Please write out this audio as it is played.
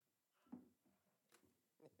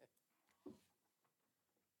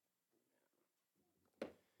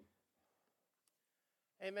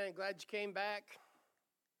Amen. Glad you came back.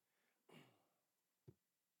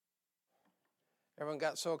 Everyone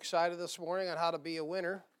got so excited this morning on how to be a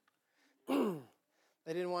winner. They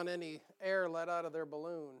didn't want any air let out of their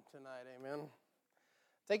balloon tonight. Amen.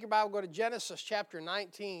 Take your Bible, go to Genesis chapter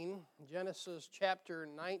 19. Genesis chapter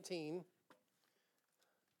 19.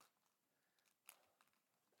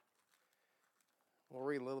 We'll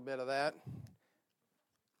read a little bit of that.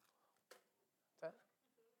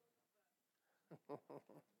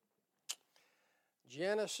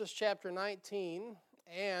 Genesis chapter 19,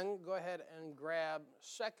 and go ahead and grab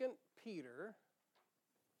 2 Peter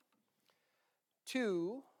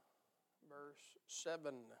 2, verse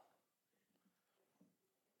 7.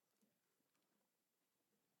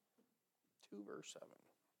 2 verse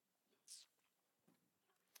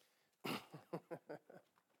 7.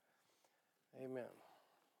 Amen.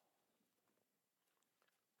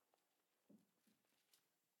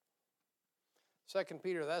 Second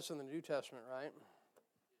Peter, that's in the New Testament, right?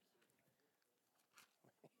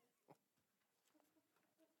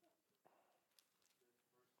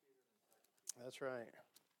 That's right.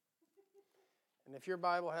 And if your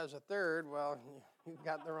Bible has a third, well, you've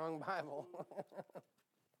got the wrong Bible.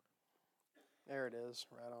 There it is,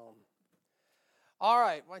 right on. All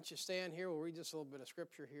right, why don't you stand here? We'll read just a little bit of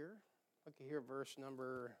scripture here. Look at here, verse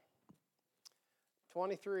number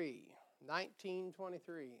 23,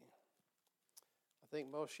 1923. I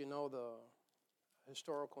think most of you know the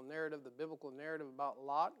historical narrative, the biblical narrative about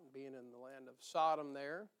Lot being in the land of Sodom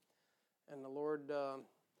there, and the Lord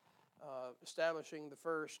establishing the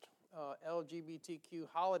first LGBTQ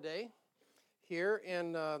holiday here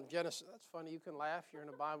in Genesis. That's funny, you can laugh, you're in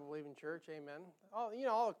a Bible-believing church, amen. Oh, you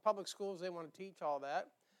know, all the public schools, they want to teach all that.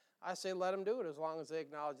 I say let them do it as long as they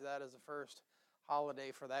acknowledge that as the first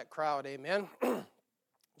holiday for that crowd, amen.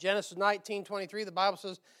 Genesis 19:23, the Bible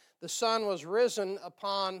says, the sun was risen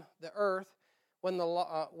upon the earth when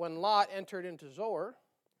Lot entered into Zoar.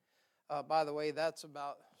 By the way, that's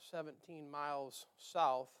about 17 miles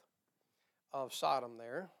south of Sodom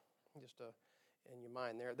there, just in your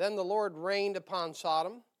mind there. Then the Lord rained upon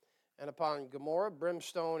Sodom and upon Gomorrah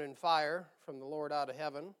brimstone and fire from the Lord out of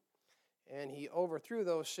heaven, and he overthrew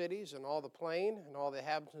those cities and all the plain and all the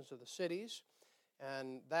inhabitants of the cities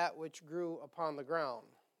and that which grew upon the ground.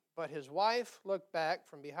 But his wife looked back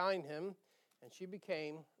from behind him, and she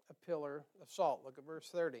became a pillar of salt. Look at verse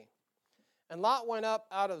 30. And Lot went up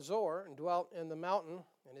out of Zoar and dwelt in the mountain,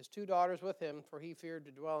 and his 2 daughters with him, for he feared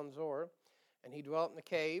to dwell in Zoar. And he dwelt in the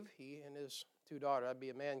cave, he and his 2 daughters. That'd be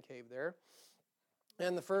a man cave there.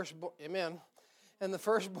 And the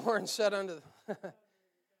firstborn said unto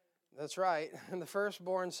that's right. And the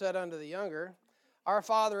firstborn said unto the younger, our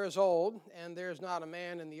father is old, and there is not a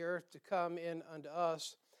man in the earth to come in unto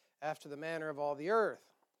us after the manner of all the earth.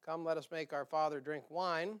 Come, let us make our father drink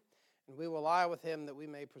wine, and we will lie with him that we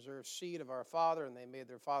may preserve seed of our father. And they made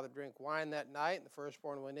their father drink wine that night. And the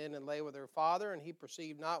firstborn went in and lay with her father, and he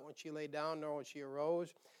perceived not when she lay down, nor when she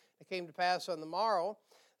arose. It came to pass on the morrow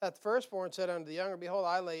that the firstborn said unto the younger, behold,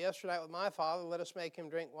 I lay yesterday night with my father. Let us make him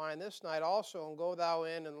drink wine this night also, and go thou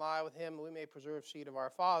in and lie with him, that we may preserve seed of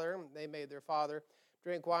our father. And they made their father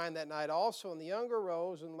drink wine that night also. And the younger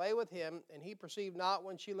arose and lay with him, and he perceived not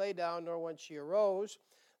when she lay down, nor when she arose.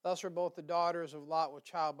 Thus were both the daughters of Lot with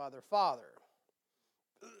child by their father.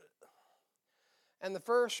 And the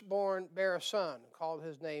firstborn bare a son, called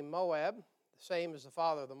his name Moab, the same as the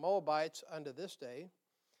father of the Moabites unto this day.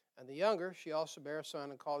 And the younger, she also bare a son,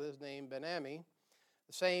 and called his name Ben-Ammi,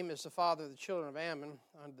 the same as the father of the children of Ammon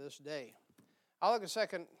unto this day. I'll look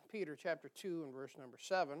at 2 Peter chapter 2 and verse number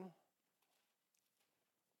 7.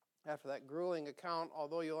 After that grueling account,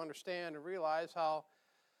 although you'll understand and realize how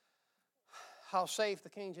safe the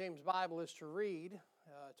King James Bible is to read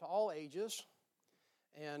to all ages,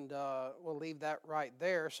 and we'll leave that right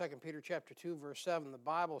there. 2 Peter chapter 2, verse 7, the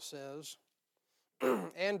Bible says,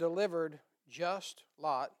 and delivered just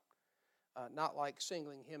Lot, not like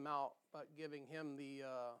singling him out, but giving him the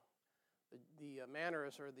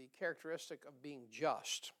manners or the characteristic of being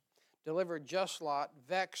just. Delivered just Lot,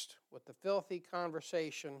 vexed with the filthy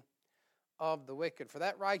conversation of the wicked. For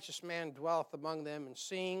that righteous man dwelleth among them, and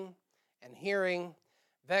seeing and hearing,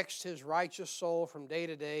 vexed his righteous soul from day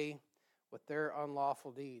to day with their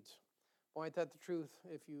unlawful deeds. Point that the truth,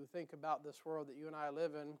 if you think about this world that you and I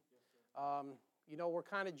live in, you know, we're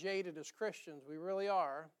kind of jaded as Christians. We really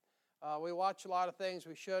are. We watch a lot of things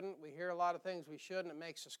we shouldn't. We hear a lot of things we shouldn't. It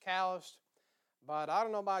makes us calloused. But I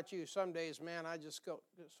don't know about you. Some days, man, I just get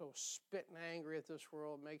so spitting angry at this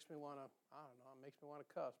world. It makes me want to, it makes me want to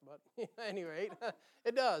cuss. But at any rate,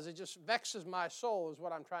 it does. It just vexes my soul is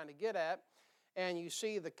what I'm trying to get at. And you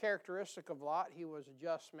see the characteristic of Lot. He was a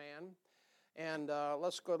just man. And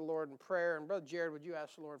let's go to the Lord in prayer. And Brother Jared, would you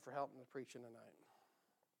ask the Lord for help in the preaching tonight?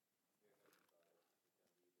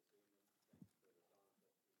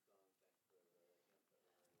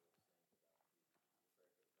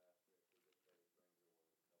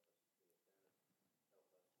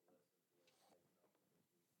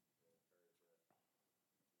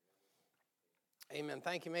 Amen.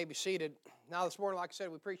 Thank you. You may be seated. Now this morning, like I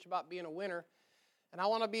said, we preached about being a winner. And I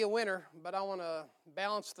want to be a winner, but I want to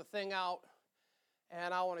balance the thing out.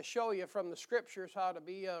 And I want to show you from the Scriptures how to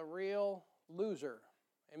be a real loser.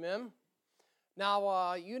 Amen?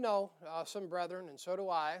 Now, you know some brethren, and so do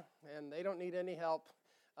I, and they don't need any help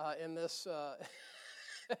in this.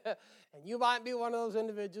 And you might be one of those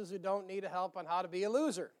individuals who don't need help on how to be a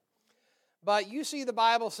loser. But you see the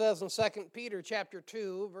Bible says in 2 Peter chapter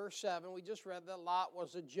 2, verse 7, we just read that Lot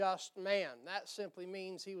was a just man. That simply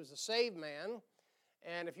means he was a saved man.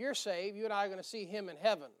 And if you're saved, you and I are going to see him in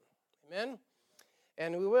heaven. Amen?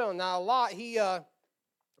 And we will. Now Lot, here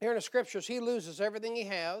in the Scriptures, he loses everything he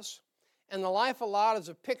has. And the life of Lot is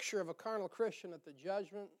a picture of a carnal Christian at the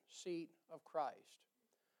judgment seat of Christ.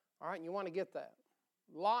 All right, and you want to get that.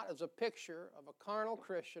 Lot is a picture of a carnal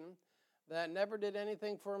Christian that never did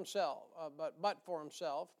anything for himself, but for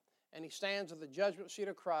himself, and he stands at the judgment seat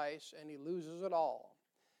of Christ, and he loses it all.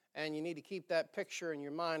 And you need to keep that picture in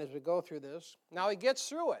your mind as we go through this. Now he gets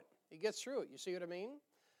through it. He gets through it. You see what I mean?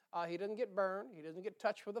 He doesn't get burned. He doesn't get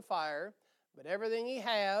touched with the fire, but everything he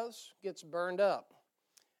has gets burned up.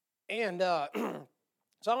 And so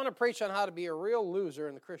I want to preach on how to be a real loser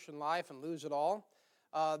in the Christian life and lose it all.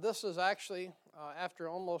 This is actually, after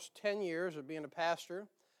almost 10 years of being a pastor,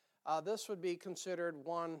 this would be considered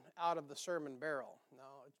one out of the sermon barrel.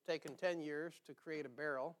 Now, it's taken 10 years to create a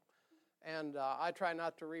barrel, and I try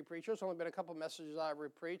not to re-preach. There's only been a couple messages I've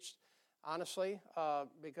re-preached, honestly,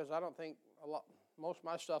 because I don't think most of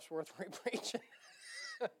my stuff's worth re-preaching.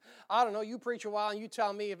 I don't know, you preach a while, and you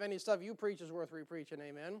tell me if any stuff you preach is worth re-preaching,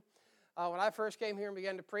 amen. When I first came here and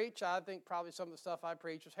began to preach, I think probably some of the stuff I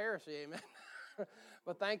preached was heresy, amen.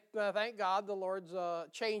 But thank God the Lord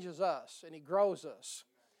changes us, and He grows us.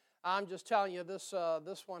 I'm just telling you, this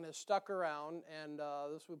one has stuck around, and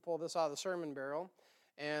we pull this out of the sermon barrel,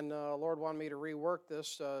 and Lord wanted me to rework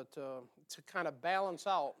this to kind of balance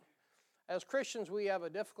out. As Christians, we have a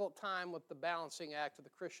difficult time with the balancing act of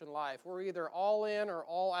the Christian life. We're either all in or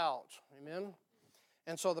all out, amen?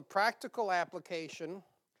 And so the practical application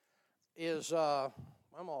is, I'm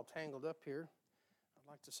all tangled up here.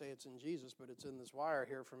 I'd like to say it's in Jesus, but it's in this wire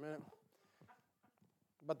here for a minute.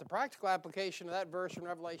 But the practical application of that verse in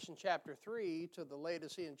Revelation chapter 3 to the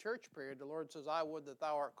Laodicean church period, the Lord says, I would that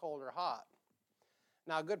thou art cold or hot.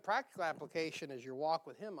 Now, a good practical application is your walk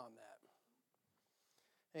with Him on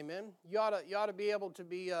that. Amen? You ought to be able to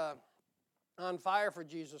be on fire for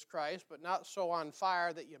Jesus Christ, but not so on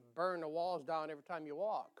fire that you burn the walls down every time you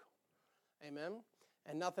walk. Amen?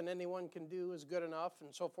 And nothing anyone can do is good enough,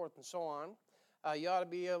 and so forth and so on. You ought to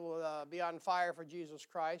be able to be on fire for Jesus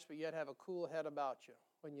Christ, but yet have a cool head about you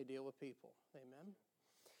when you deal with people. Amen?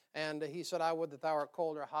 And he said, I would that thou art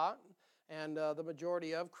cold or hot. And the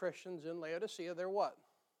majority of Christians in Laodicea, they're what?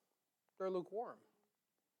 They're lukewarm.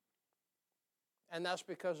 And that's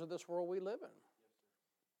because of this world we live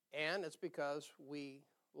in. And it's because we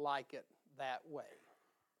like it that way.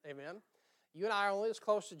 Amen? You and I are only as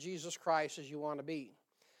close to Jesus Christ as you want to be.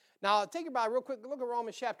 Now, take your Bible real quick. Look at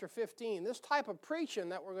Romans chapter 15. This type of preaching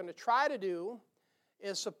that we're going to try to do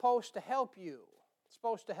is supposed to help you. It's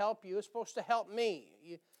supposed to help you. It's supposed to help me.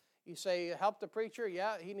 You say, help the preacher?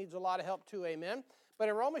 Yeah, he needs a lot of help too, amen. But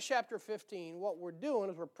in Romans chapter 15, what we're doing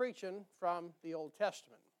is we're preaching from the Old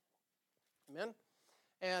Testament. Amen?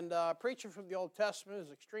 And preaching from the Old Testament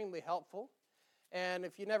is extremely helpful. And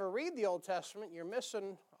if you never read the Old Testament, you're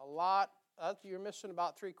missing a lot. You're missing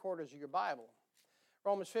about 3/4 of your Bible.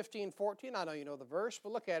 Romans 15:14, I know you know the verse,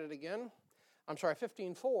 but look at it again.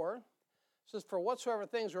 15:4. It says, for whatsoever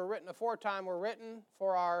things were written aforetime were written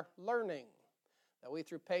for our learning, that we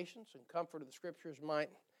through patience and comfort of the Scriptures might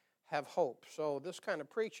have hope. So this kind of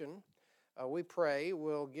preaching, we pray,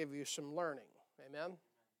 will give you some learning. Amen?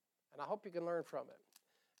 And I hope you can learn from it.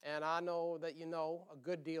 And I know that you know a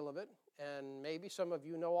good deal of it, and maybe some of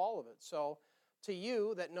you know all of it. So to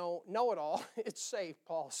you that know it all, it's safe,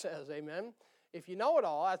 Paul says. Amen? If you know it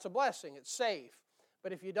all, that's a blessing. It's safe.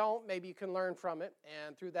 But if you don't, maybe you can learn from it,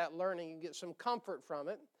 and through that learning, you can get some comfort from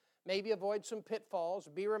it. Maybe avoid some pitfalls.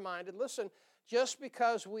 Be reminded, listen, just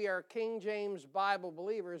because we are King James Bible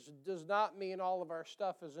believers does not mean all of our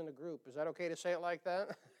stuff is in a group. Is that okay to say it like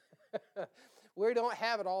that? We don't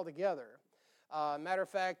have it all together. Matter of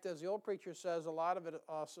fact, as the old preacher says, a lot of it,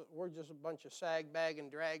 we're just a bunch of sag, bag, and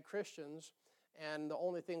drag Christians, and the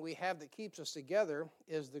only thing we have that keeps us together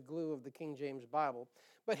is the glue of the King James Bible.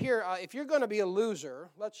 But here, if you're going to be a loser,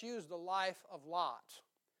 let's use the life of Lot.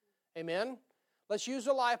 Amen? Let's use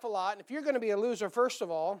the life of Lot. And if you're going to be a loser, first of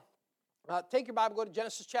all, take your Bible, go to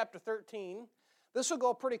Genesis chapter 13. This will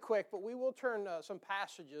go pretty quick, but we will turn some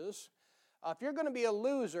passages. If you're going to be a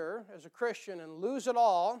loser as a Christian and lose it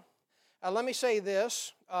all, let me say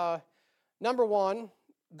this. Number one,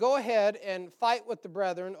 go ahead and fight with the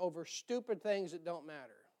brethren over stupid things that don't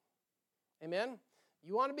matter. Amen?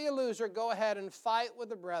 You want to be a loser, go ahead and fight with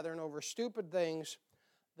the brethren over stupid things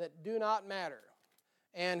that do not matter.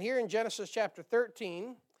 And here in Genesis chapter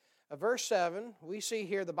 13, verse 7, we see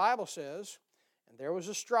here the Bible says, "And there was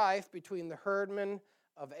a strife between the herdmen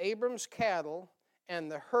of Abram's cattle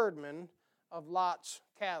and the herdmen of Lot's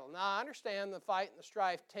cattle." Now, I understand the fight and the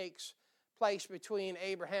strife takes place between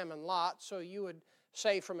Abraham and Lot, so you would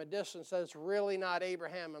say from a distance that it's really not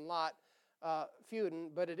Abraham and Lot feuding,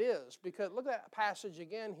 but it is. Because look at that passage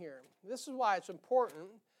again here. This is why it's important.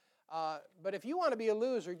 But if you want to be a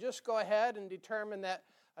loser, just go ahead and determine that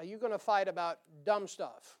you're going to fight about dumb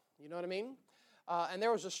stuff. You know what I mean? And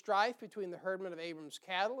there was a strife between the herdmen of Abram's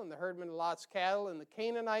cattle and the herdmen of Lot's cattle, and the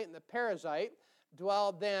Canaanite and the Perizzite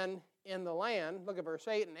dwelled then in the land. Look at verse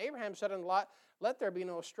 8. "And Abraham said unto Lot, Let there be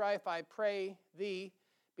no strife, I pray thee,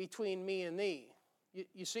 between me and thee."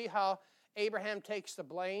 You see how Abraham takes the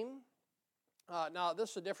blame? Now,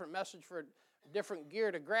 this is a different message for a different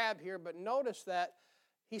gear to grab here, but notice that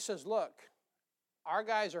he says, look, our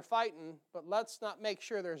guys are fighting, but let's not make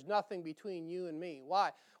sure there's nothing between you and me.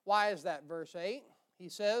 Why? Why is that? Verse 8, he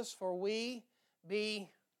says, "For we be,"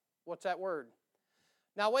 what's that word?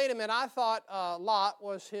 Now, wait a minute. I thought Lot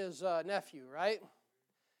was his nephew, right?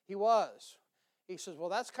 He was. He says, well,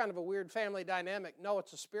 that's kind of a weird family dynamic. No,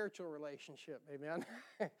 it's a spiritual relationship, amen?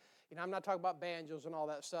 I'm not talking about banjos and all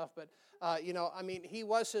that stuff, but, he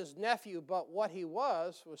was his nephew, but what he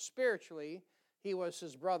was spiritually, he was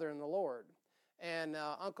his brother in the Lord. And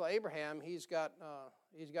Uncle Abraham, he's got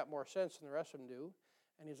more sense than the rest of them do.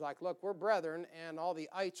 And he's like, look, we're brethren, and all the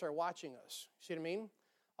ites are watching us. See what I mean?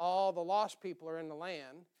 All the lost people are in the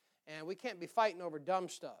land, and we can't be fighting over dumb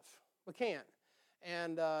stuff. We can't.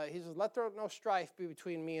 And he says, let there no strife be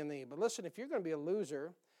between me and thee. But listen, if you're going to be a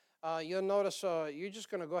loser, you'll notice you're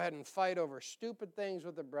just going to go ahead and fight over stupid things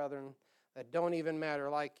with the brethren that don't even matter,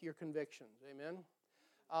 like your convictions.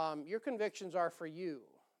 Amen? Your convictions are for you.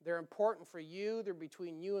 They're important for you. They're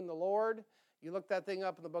between you and the Lord. You look that thing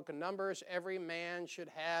up in the book of Numbers. Every man should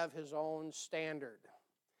have his own standard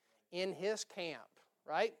in his camp,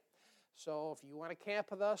 right? So if you want to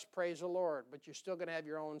camp with us, praise the Lord. But you're still going to have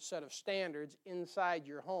your own set of standards inside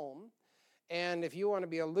your home. And if you want to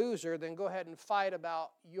be a loser, then go ahead and fight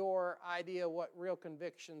about your idea of what real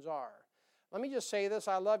convictions are. Let me just say this.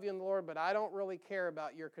 I love you in the Lord, but I don't really care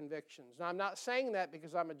about your convictions. Now, I'm not saying that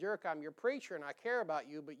because I'm a jerk. I'm your preacher, and I care about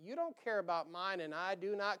you, but you don't care about mine, and I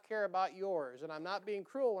do not care about yours. And I'm not being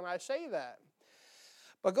cruel when I say that.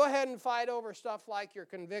 But go ahead and fight over stuff like your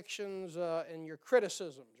convictions and your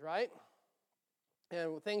criticisms, right?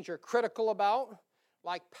 And things you're critical about,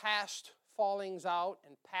 like past fallings out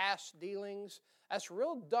and past dealings. That's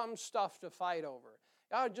real dumb stuff to fight over.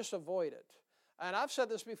 I would just avoid it. And I've said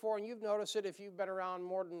this before, and you've noticed it if you've been around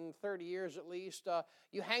more than 30 years at least.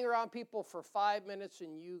 You hang around people for 5 minutes,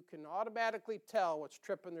 and you can automatically tell what's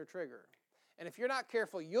tripping their trigger. And if you're not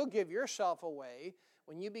careful, you'll give yourself away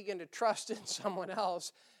when you begin to trust in someone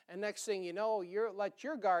else. And next thing you know, you'll let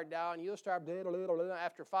your guard down. You'll start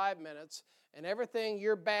after 5 minutes. And everything,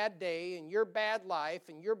 your bad day and your bad life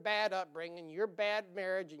and your bad upbringing, your bad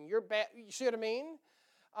marriage and your bad, you see what I mean?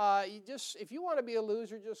 If you want to be a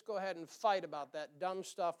loser, just go ahead and fight about that dumb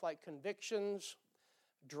stuff like convictions,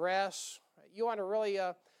 dress. You want to really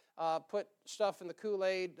put stuff in the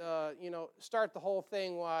Kool-Aid, start the whole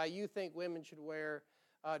thing why you think women should wear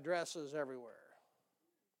dresses everywhere.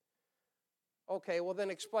 Okay, well then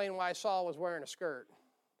explain why Saul was wearing a skirt.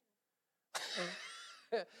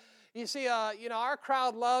 You see, our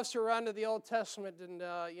crowd loves to run to the Old Testament and,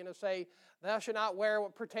 say, thou shalt not wear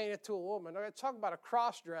what pertaineth to a woman. Or talk about a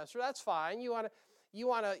cross-dresser. That's fine. You want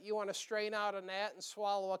to strain out a gnat and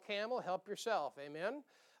swallow a camel, help yourself. Amen?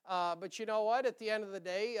 But you know what? At the end of the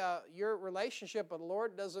day, your relationship with the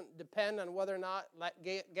Lord doesn't depend on whether or not,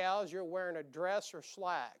 gals, you're wearing a dress or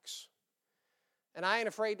slacks. And I ain't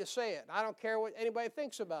afraid to say it. I don't care what anybody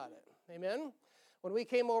thinks about it. Amen? When we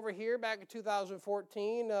came over here back in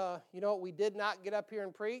 2014, we did not get up here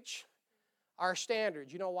and preach our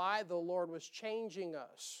standards. You know why? The Lord was changing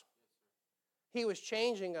us. He was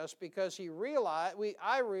changing us because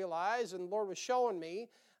I realized, and the Lord was showing me,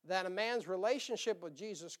 that a man's relationship with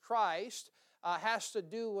Jesus Christ has to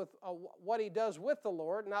do with what he does with the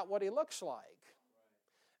Lord, not what he looks like.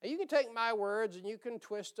 And you can take my words and you can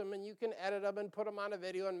twist them and you can edit them and put them on a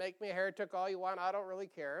video and make me a heretic all you want. I don't really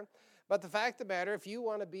care. But the fact of the matter, if you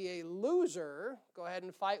want to be a loser, go ahead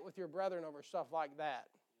and fight with your brethren over stuff like that.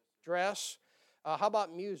 Dress. How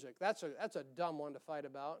about music? That's a dumb one to fight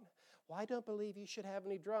about. Well, I don't believe you should have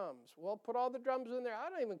any drums. Well, put all the drums in there. I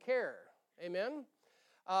don't even care. Amen?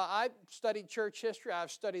 I've studied church history. I've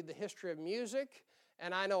studied the history of music.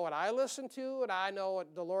 And I know what I listen to, and I know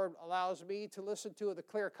what the Lord allows me to listen to with a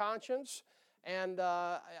clear conscience. And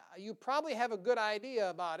you probably have a good idea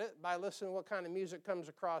about it by listening to what kind of music comes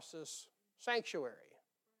across this sanctuary.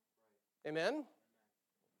 Amen?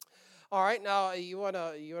 All right, now you want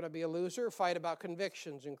to be a loser? Fight about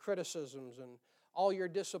convictions and criticisms and all your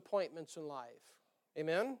disappointments in life.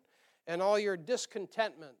 Amen? And all your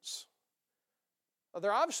discontentments. Well,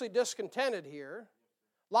 they're obviously discontented here.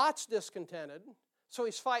 Lot's discontented. So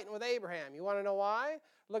he's fighting with Abraham. You want to know why?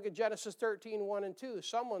 Look at Genesis 13, 1 and 2.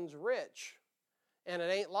 Someone's rich, and it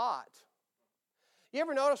ain't Lot. You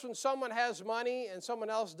ever notice when someone has money and someone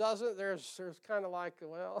else doesn't, there's kind of like,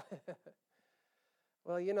 well,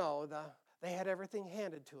 they had everything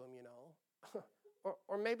handed to them,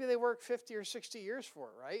 or maybe they worked 50 or 60 years for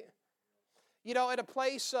it, right? At a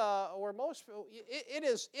place where most people, it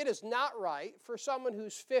is not right for someone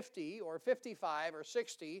who's 50 or 55 or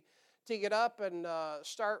 60 to get up and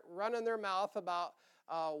start running their mouth about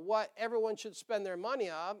what everyone should spend their money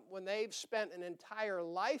on when they've spent an entire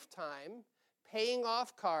lifetime paying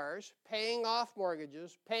off cars, paying off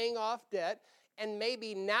mortgages, paying off debt, and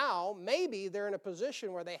maybe they're in a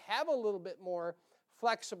position where they have a little bit more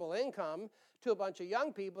flexible income to a bunch of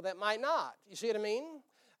young people that might not. You see what I mean?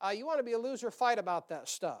 You want to be a loser, fight about that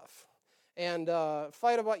stuff. And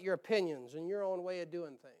fight about your opinions and your own way of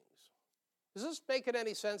doing things. Is this making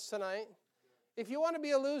any sense tonight? If you want to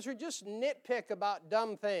be a loser, just nitpick about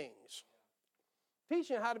dumb things.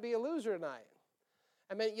 Teaching you how to be a loser tonight.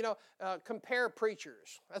 I mean, compare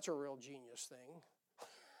preachers. That's a real genius thing.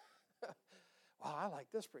 Well, I like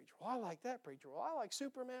this preacher. Well, I like that preacher. Well, I like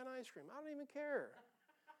Superman ice cream. I don't even care.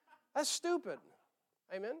 That's stupid.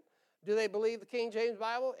 Amen? Do they believe the King James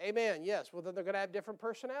Bible? Amen, yes. Well, then they're going to have different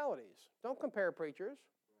personalities. Don't compare preachers.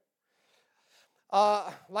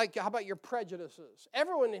 How about your prejudices?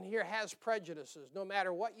 Everyone in here has prejudices, no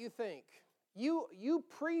matter what you think. You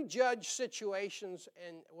prejudge situations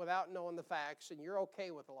and without knowing the facts, and you're okay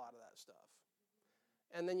with a lot of that stuff.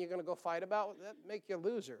 And then you're going to go fight about that, make you a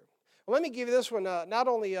loser. Well, let me give you this one. Not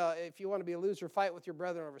only if you want to be a loser, fight with your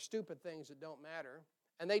brethren over stupid things that don't matter.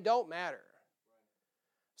 And they don't matter.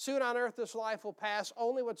 Soon on earth this life will pass.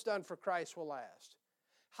 Only what's done for Christ will last.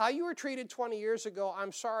 How you were treated 20 years ago,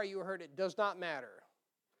 I'm sorry you heard it, does not matter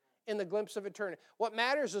in the glimpse of eternity. What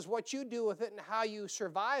matters is what you do with it and how you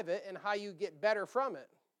survive it and how you get better from it.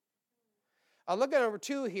 Look at number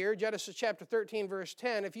 2 here, Genesis chapter 13, verse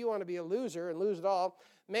 10. If you want to be a loser and lose it all,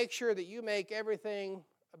 make sure that you make everything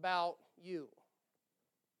about you.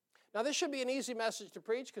 Now, this should be an easy message to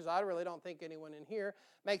preach because I really don't think anyone in here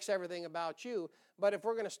makes everything about you. But if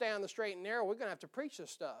we're going to stay on the straight and narrow, we're going to have to preach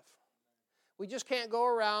this stuff. We just can't go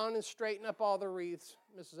around and straighten up all the wreaths.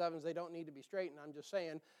 Mrs. Evans, they don't need to be straightened. I'm just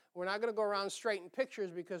saying, we're not going to go around and straighten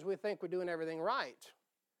pictures because we think we're doing everything right.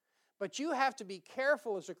 But you have to be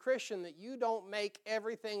careful as a Christian that you don't make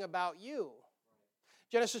everything about you.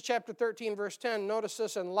 Genesis chapter 13, verse 10, notice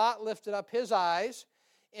this, and Lot lifted up his eyes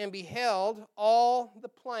and beheld all the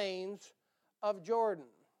plains of Jordan.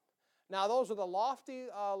 Now, those are the lofty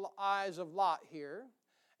eyes of Lot here.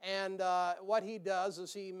 And what he does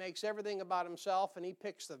is he makes everything about himself, and he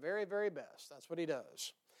picks the very, very best. That's what he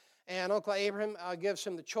does. And Uncle Abraham gives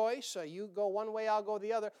him the choice. You go one way, I'll go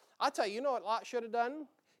the other. I'll tell you, you know what Lot should have done?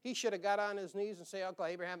 He should have got on his knees and say, Uncle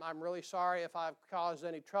Abraham, I'm really sorry if I've caused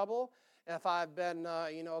any trouble, if I've been,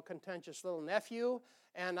 a contentious little nephew,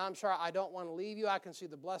 and I'm sorry, I don't want to leave you. I can see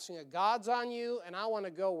the blessing of God's on you, and I want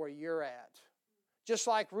to go where you're at. Just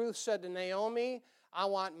like Ruth said to Naomi, I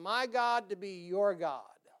want my God to be your God.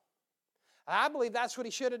 I believe that's what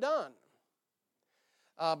he should have done.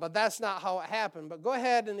 But that's not how it happened. But go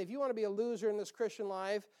ahead, and if you want to be a loser in this Christian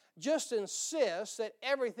life, just insist that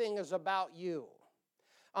everything is about you.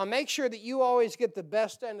 Make sure that you always get the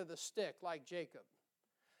best end of the stick, like Jacob.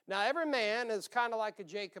 Now, every man is kind of like a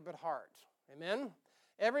Jacob at heart. Amen?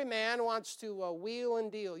 Every man wants to wheel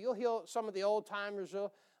and deal. You'll hear some of the old-timers,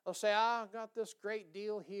 They'll say, I got this great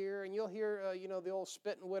deal here. And you'll hear, the old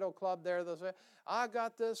Spitting Widow Club there. They'll say, I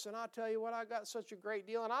got this, and I'll tell you what, I got such a great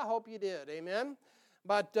deal. And I hope you did. Amen?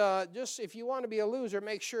 But just if you want to be a loser,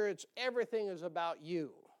 make sure everything is about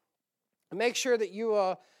you. And make sure that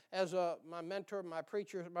you, as my mentor, my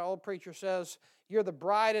old preacher says, you're the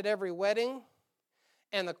bride at every wedding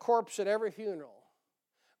and the corpse at every funeral.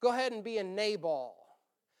 Go ahead and be a Nabal.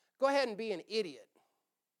 Go ahead and be an idiot.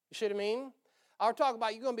 You see what I mean? I'll talk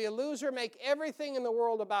about you're going to be a loser. Make everything in the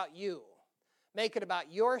world about you. Make it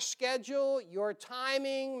about your schedule, your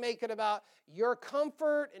timing. Make it about your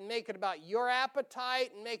comfort, and make it about your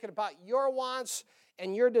appetite, and make it about your wants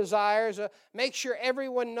and your desires. Make sure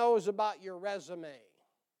everyone knows about your resume,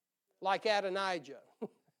 like Adonijah.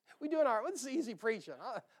 This is easy preaching.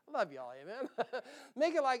 I love y'all, amen.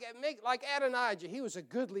 Make like Adonijah. He was a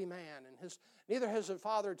goodly man, and neither his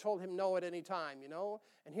father told him no at any time,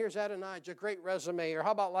 And here's Adonijah, great resume. Or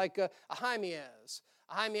how about like Ahimaaz?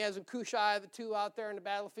 Ahimaaz and Cushai, the two out there in the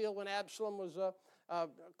battlefield when Absalom was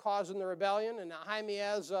causing the rebellion. And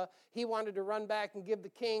Ahimaaz, he wanted to run back and give the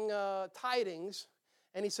king tidings.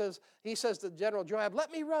 And he says to General Joab,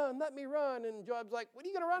 let me run. And Joab's like, what are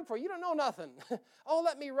you going to run for? You don't know nothing. Oh,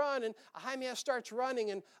 let me run. And Ahimaaz starts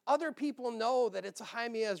running, and other people know that it's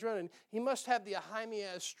Ahimaaz running. He must have the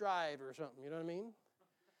Ahimaaz stride or something, you know what I mean?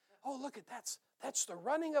 Oh, look at that's the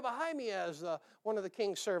running of Ahimaaz, one of the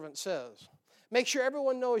king's servants says. Make sure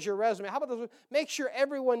everyone knows your resume. How about those? Make sure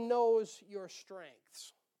everyone knows your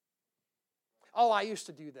strengths. Oh, I used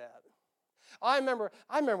to do that. I remember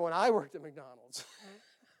when I worked at McDonald's.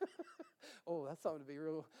 Oh, that's something to be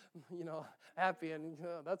real, happy, and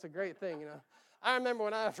that's a great thing, I remember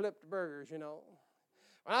when I flipped burgers, When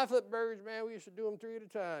I flipped burgers, man, we used to do them 3 at a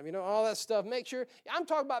time, all that stuff. Make sure, I'm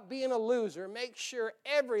talking about being a loser. Make sure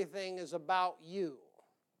everything is about you.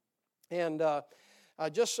 And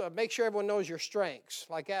just make sure everyone knows your strengths,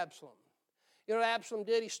 like Absalom. You know what Absalom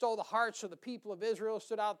did? He stole the hearts of the people of Israel,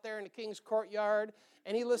 stood out there in the king's courtyard,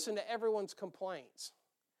 and he listened to everyone's complaints.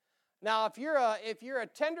 Now, if you're a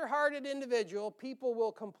tender-hearted individual, people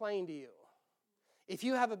will complain to you. If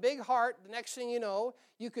you have a big heart, the next thing you know,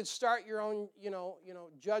 you could start your own,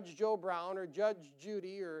 Judge Joe Brown or Judge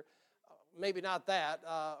Judy, or maybe not that,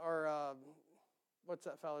 or what's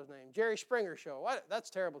that fellow's name? Jerry Springer show. What? That's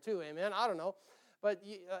terrible too, amen? I don't know. But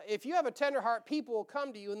if you have a tender heart, people will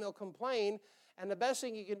come to you and they'll complain, and the best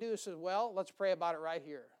thing you can do is say, well, let's pray about it right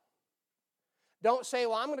here. Don't say,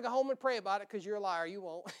 well, I'm going to go home and pray about it, because you're a liar. You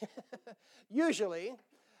won't. Usually,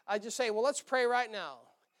 I just say, well, let's pray right now.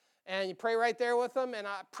 And you pray right there with them, and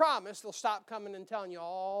I promise they'll stop coming and telling you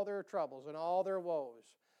all their troubles and all their woes.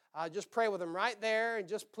 Just pray with them right there, and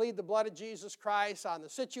just plead the blood of Jesus Christ on the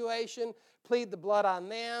situation, plead the blood on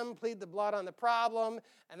them, plead the blood on the problem,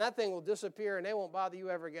 and that thing will disappear, and they won't bother you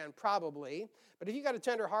ever again, probably. But if you got a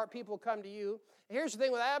tender heart, people come to you. Here's the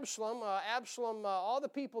thing with Absalom. All the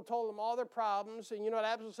people told him all their problems, and you know what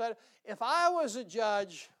Absalom said? If I was a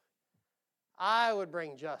judge, I would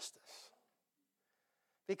bring justice.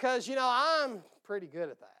 Because, I'm pretty good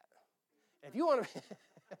at that. If you want to...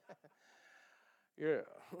 Yeah.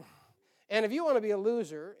 And if you want to be a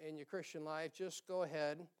loser in your Christian life, just go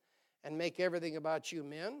ahead and make everything about you.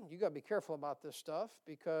 Men, you got to be careful about this stuff,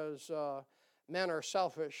 because men are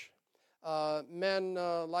selfish. Men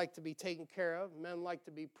like to be taken care of. Men like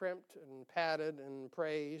to be primped and patted and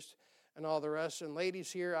praised and all the rest. And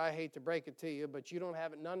ladies here, I hate to break it to you, but you don't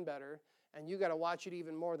have it none better. And you got to watch it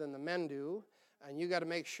even more than the men do. And you got to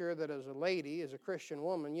make sure that as a lady, as a Christian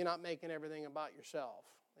woman, you're not making everything about yourself.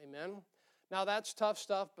 Amen? Now, that's tough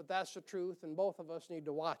stuff, but that's the truth, and both of us need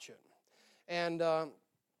to watch it. And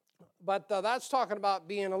but that's talking about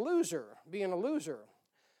being a loser,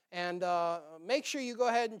 And make sure you go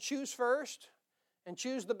ahead and choose first and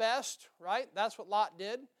choose the best, right? That's what Lot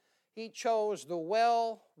did. He chose the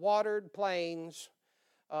well-watered plains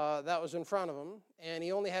that was in front of him, and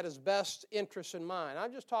he only had his best interests in mind.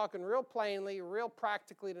 I'm just talking real plainly, real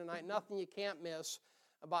practically tonight, nothing you can't miss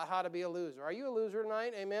about how to be a loser. Are you a loser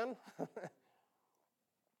tonight? Amen?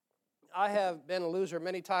 I have been a loser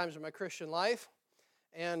many times in my Christian life,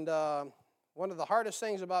 and one of the hardest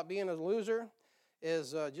things about being a loser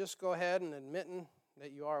is just go ahead and admitting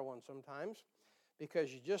that you are one sometimes,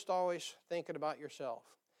 because you're just always thinking about yourself,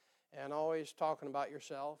 and always talking about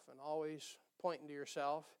yourself, and always pointing to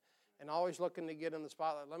yourself, and always looking to get in the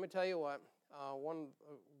spotlight. Let me tell you what, one of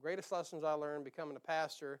the greatest lessons I learned becoming a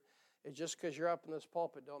pastor is just because you're up in this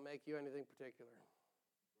pulpit don't make you anything particular.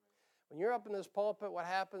 When you're up in this pulpit, what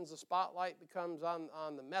happens, the spotlight becomes on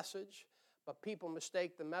the message, but people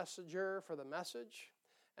mistake the messenger for the message.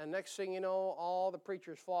 And next thing you know, all the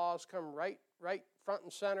preacher's flaws come right front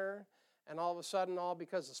and center. And all of a sudden, all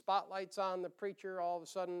because the spotlight's on the preacher, all of a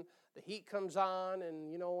sudden the heat comes on.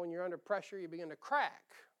 And, when you're under pressure, you begin to crack.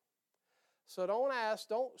 So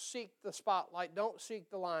don't seek the spotlight. Don't seek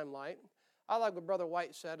the limelight. I like what Brother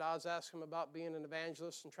White said. I was asking him about being an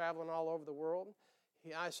evangelist and traveling all over the world.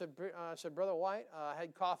 I said, Brother White, I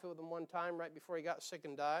had coffee with him one time right before he got sick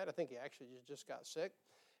and died. I think he actually just got sick.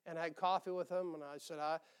 And I had coffee with him, and I said,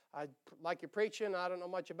 I like your preaching. I don't know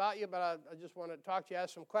much about you, but I just want to talk to you,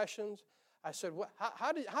 ask some questions. I said,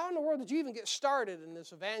 how in the world did you even get started in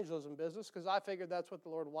this evangelism business? Because I figured that's what the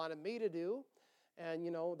Lord wanted me to do. And,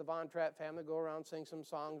 the Von Trapp family go around, sing some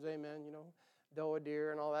songs, amen, doe a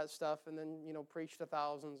deer and all that stuff, and then, preach to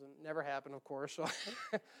thousands, and never happened, of course. So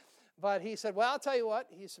but he said, well, I'll tell you what.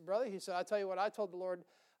 He said, brother, I'll tell you what. I told the Lord,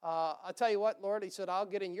 I'll tell you what, Lord. He said, I'll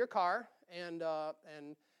get in your car, and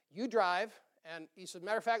you drive. And he said,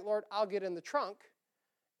 matter of fact, Lord, I'll get in the trunk,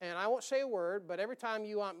 and I won't say a word, but every time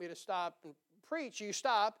you want me to stop and preach, you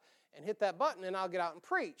stop and hit that button, and I'll get out and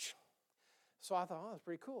preach. So I thought, oh, that's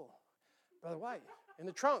pretty cool. Brother White, in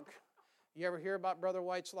the trunk. You ever hear about Brother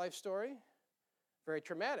White's life story? Very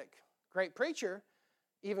traumatic. Great preacher,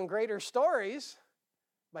 even greater stories,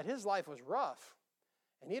 but his life was rough.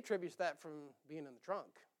 And he attributes that from being in the trunk.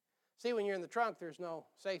 See, when you're in the trunk, there's no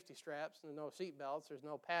safety straps, there's no seat belts, there's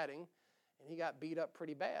no padding, and he got beat up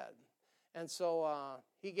pretty bad. And so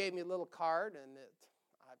he gave me a little card, and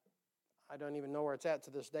I don't even know where it's at to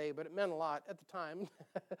this day, but it meant a lot at the time.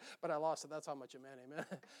 But I lost it. That's how much it meant, amen.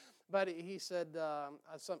 But he said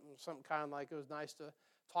something kind of like, it was nice to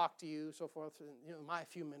talk to you, so forth. And, my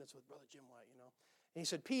few minutes with Brother Jim White, And he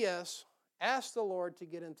said, P.S., ask the Lord to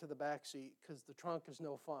get into the back seat because the trunk is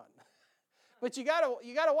no fun. But you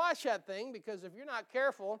gotta watch that thing, because if you're not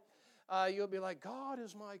careful, you'll be like, God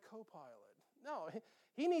is my co-pilot. No,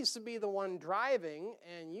 he needs to be the one driving,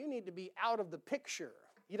 and you need to be out of the picture.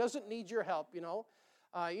 He doesn't need your help, You know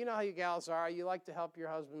how you gals are. You like to help your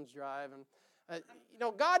husbands drive. And,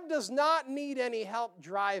 God does not need any help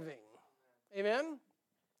driving. Amen?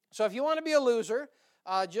 So if you want to be a loser,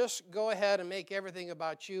 just go ahead and make everything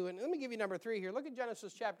about you. And let me give you number 3 here. Look at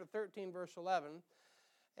Genesis chapter 13, verse 11.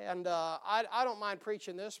 And I don't mind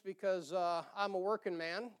preaching this because I'm a working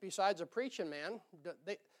man besides a preaching man.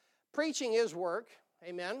 Preaching is work.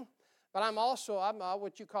 Amen? But I'm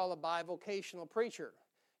what you call a bivocational preacher.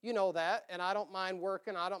 You know that, and I don't mind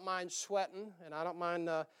working, I don't mind sweating, and I don't mind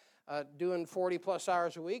doing 40-plus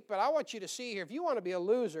hours a week. But I want you to see here, if you want to be a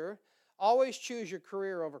loser, always choose your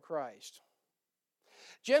career over Christ.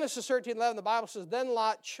 Genesis 13:11, the Bible says, Then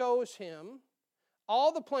Lot chose him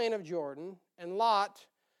all the plain of Jordan, and Lot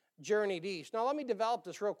journeyed east. Now let me develop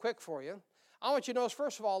this real quick for you. I want you to notice,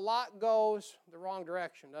 first of all, Lot goes the wrong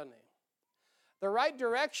direction, doesn't he? The right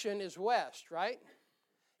direction is west, right?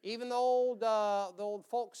 Even the old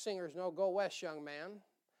folk singers know, go west, young man.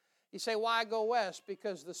 You say, why go west?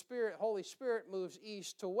 Because the Holy Spirit moves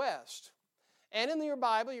east to west. And in your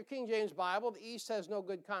Bible, your King James Bible, the east has no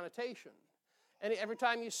good connotation. And every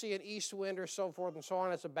time you see an east wind or so forth and so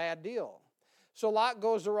on, it's a bad deal. So Lot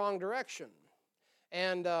goes the wrong direction.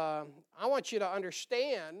 And I want you to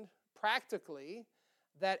understand practically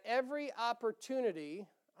that every opportunity,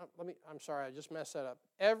 I just messed that up.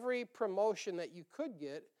 Every promotion that you could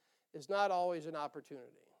get is not always an opportunity.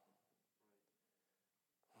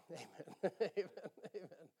 Amen. Amen. Amen.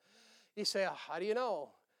 You say, how do you know?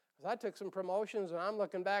 Because I took some promotions, and I'm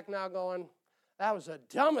looking back now going, that was the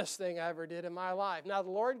dumbest thing I ever did in my life. Now, the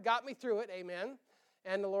Lord got me through it, amen,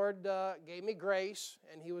 and the Lord gave me grace,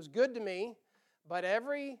 and He was good to me, but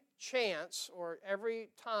every chance or every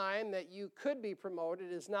time that you could be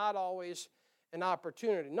promoted is not always an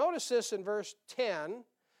opportunity. Notice this in verse 10,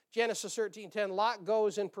 Genesis 13:10, Lot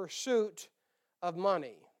goes in pursuit of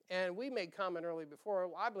money. And we made comment earlier before,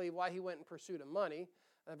 I believe why he went in pursuit of money.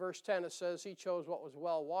 Verse 10, it says he chose what was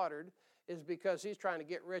well-watered, is because he's trying to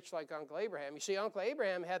get rich like Uncle Abraham. You see, Uncle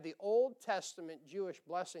Abraham had the Old Testament Jewish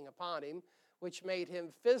blessing upon him, which made him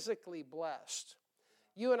physically blessed.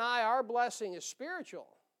 You and I, our blessing is spiritual.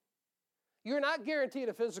 You're not guaranteed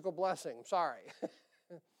a physical blessing, sorry.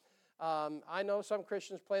 I know some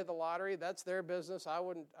Christians play the lottery. That's their business. I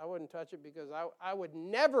wouldn't touch it because I would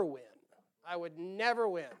never win. I would never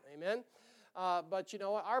win. Amen? But you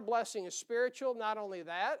know what? Our blessing is spiritual. Not only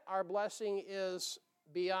that, our blessing is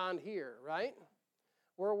beyond here, right?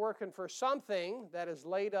 We're working for something that is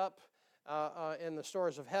laid up in the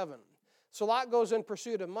stores of heaven. So Lot goes in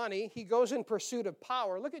pursuit of money. He goes in pursuit of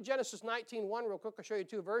power. Look at Genesis 19:1 real quick. I'll show you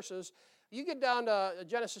 2 verses. You get down to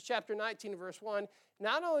Genesis chapter 19, verse 1.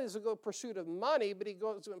 Not only does he go in pursuit of money, but he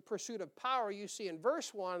goes in pursuit of power. You see in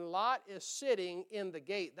verse 1, Lot is sitting in the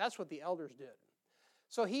gate. That's what the elders did.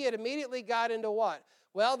 So he had immediately got into what?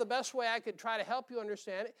 Well, the best way I could try to help you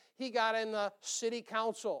understand it, he got in the city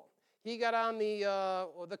council. He got on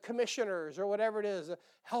the commissioners or whatever it is,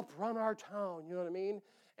 help run our town, you know what I mean?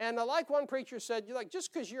 And like one preacher said,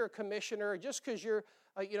 just because you're a commissioner, just because you're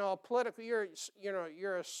a political,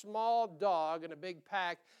 you're a small dog in a big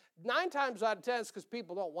pack, 9 times out of 10 it's because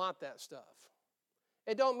people don't want that stuff.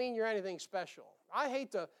 It don't mean you're anything special. I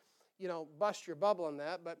hate to, bust your bubble on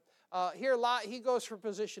that, but here Lot, he goes for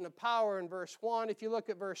position of power in verse 1. If you look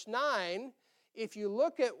at verse 9, if you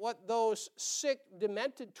look at what those sick,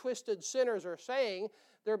 demented, twisted sinners are saying,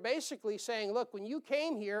 they're basically saying, look, when you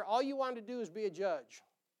came here, all you wanted to do is be a judge.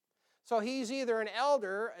 So he's either an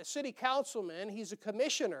elder, a city councilman, he's a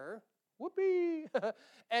commissioner, whoopee,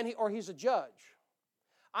 or he's a judge.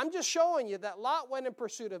 I'm just showing you that Lot went in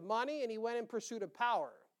pursuit of money and he went in pursuit of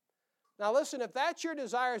power. Now listen, if that's your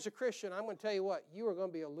desire as a Christian, I'm going to tell you what, you are going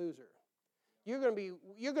to be a loser. You're going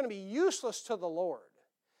to be useless to the Lord.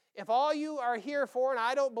 If all you are here for, and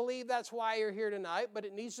I don't believe that's why you're here tonight, but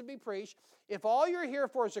it needs to be preached, if all you're here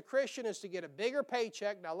for as a Christian is to get a bigger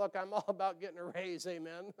paycheck, now look, I'm all about getting a raise,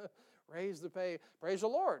 amen. Raise the pay. Praise the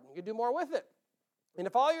Lord. You can do more with it. And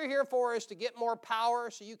if all you're here for is to get more power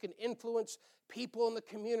so you can influence people in the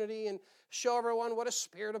community and show everyone what a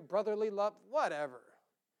spirit of brotherly love, whatever.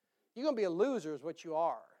 You're going to be a loser is what you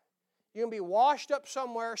are. You're going to be washed up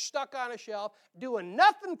somewhere, stuck on a shelf, doing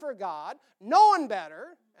nothing for God, knowing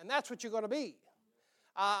better, and that's what you're going to be.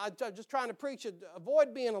 I'm just trying to preach it.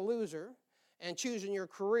 Avoid being a loser and choosing your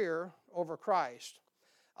career over Christ.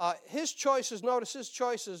 His choices, notice his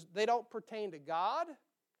choices, they don't pertain to God,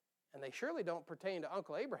 and they surely don't pertain to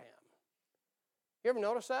Uncle Abraham. You ever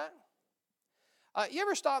notice that? You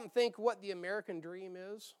ever stop and think what the American dream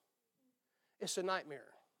is? It's a nightmare.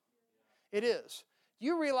 It is. Do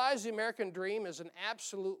you realize the American dream is an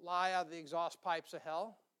absolute lie out of the exhaust pipes of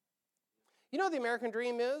hell? You know what the American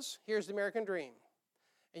dream is? Here's the American dream.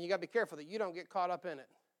 And you got to be careful that you don't get caught up in it.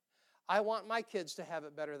 I want my kids to have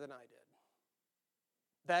it better than I did.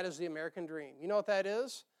 That is the American dream. You know what that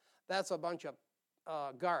is? That's a bunch of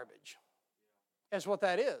garbage. That's what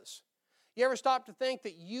that is. You ever stop to think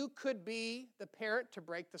that you could be the parent to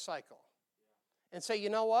break the cycle? And say, you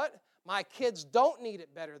know what? My kids don't need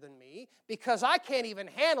it better than me because I can't even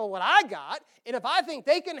handle what I got. And if I think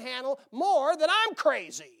they can handle more, then I'm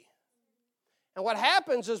crazy. And what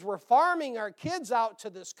happens is we're farming our kids out to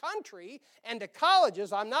this country and to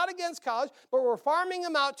colleges. I'm not against college, but we're farming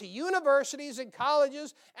them out to universities and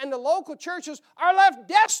colleges, and the local churches are left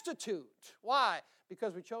destitute. Why?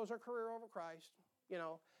 Because we chose our career over Christ.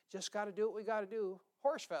 Just got to do what we got to do.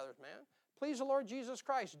 Horse feathers, man. Please the Lord Jesus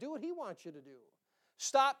Christ. Do what He wants you to do.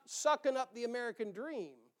 Stop sucking up the American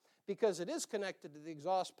dream because it is connected to the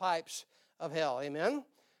exhaust pipes of hell. Amen?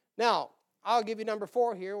 Now, I'll give you number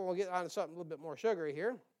 4 here. We'll get on to something a little bit more sugary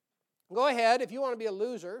here. Go ahead, if you want to be a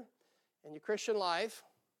loser in your Christian life,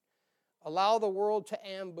 allow the world to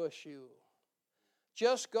ambush you.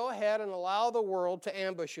 Just go ahead and allow the world to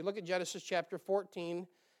ambush you. Look at Genesis chapter 14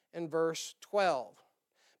 and verse 12.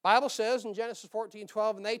 Bible says in Genesis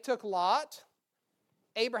 14:12, and they took Lot,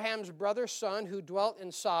 Abraham's brother's son, who dwelt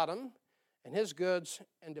in Sodom, and his goods,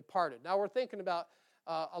 and departed. Now we're thinking about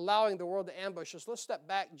allowing the world to ambush us. Let's step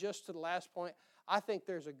back just to the last point. I think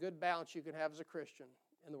there's a good balance you can have as a Christian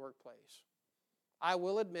in the workplace. I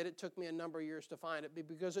will admit it took me a number of years to find it.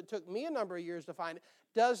 Because it took me a number of years to find it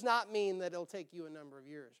does not mean that it'll take you a number of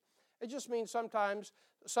years. It just means sometimes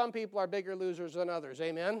some people are bigger losers than others.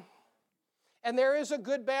 Amen? And there is a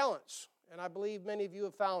good balance. And I believe many of you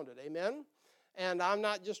have found it. Amen? And I'm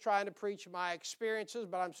not just trying to preach my experiences,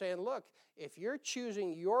 but I'm saying, look, if you're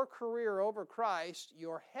choosing your career over Christ,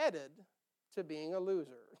 you're headed to being a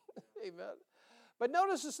loser. Amen. But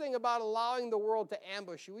notice this thing about allowing the world to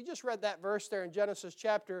ambush you. We just read that verse there in Genesis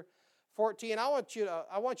chapter 14. I want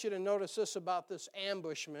you to notice this about this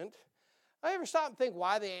ambushment. I ever stop and think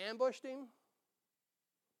why they ambushed him?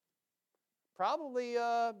 Probably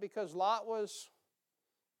because Lot was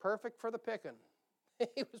perfect for the picking.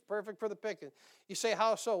 He was perfect for the picking. You say,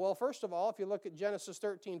 how so? Well, first of all, if you look at Genesis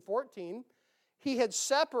 13:14, he had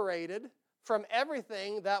separated from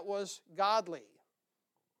everything that was godly.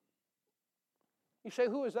 You say,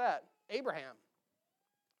 who is that? Abraham,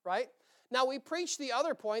 right? Now, we preach the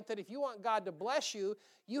other point that if you want God to bless you,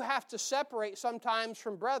 you have to separate sometimes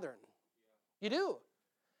from brethren. You do.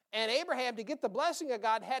 And Abraham, to get the blessing of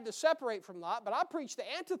God, had to separate from Lot. But I preach the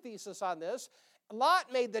antithesis on this.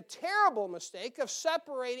 Lot made the terrible mistake of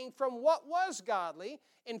separating from what was godly.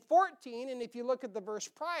 In 14, and if you look at the verse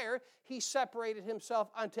prior, he separated himself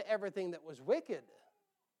unto everything that was wicked.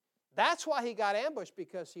 That's why he got ambushed,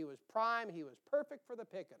 because he was prime, he was perfect for the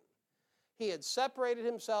picking. He had separated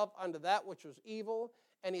himself unto that which was evil,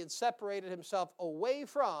 and he had separated himself away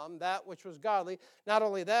from that which was godly. Not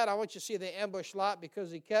only that, I want you to see they ambushed Lot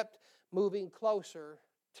because he kept moving closer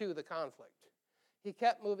to the conflict. He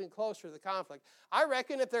kept moving closer to the conflict. I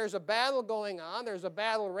reckon if there's a battle going on, there's a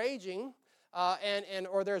battle raging,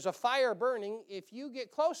 or there's a fire burning, if you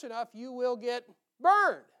get close enough, you will get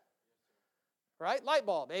burned. Right? Light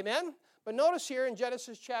bulb. Amen? But notice here in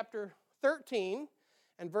Genesis chapter 13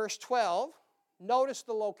 and verse 12, notice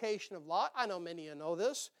the location of Lot. I know many of you know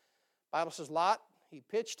this. The Bible says Lot, he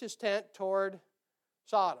pitched his tent toward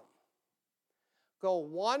Sodom. Go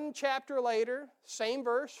one chapter later, same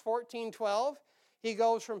verse, 14:12. He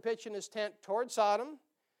goes from pitching his tent toward Sodom,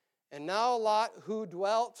 and now Lot, who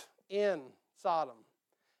dwelt in Sodom.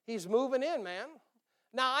 He's moving in, man.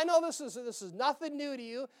 Now, I know this is nothing new to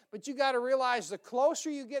you, but you got to realize the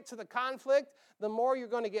closer you get to the conflict, the more you're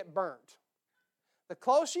going to get burnt. The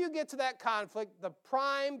closer you get to that conflict, the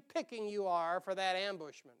prime picking you are for that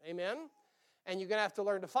ambushment. Amen? And you're going to have to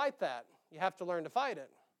learn to fight that. You have to learn to fight it.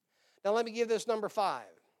 Now, let me give this number 5.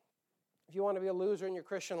 If you want to be a loser in your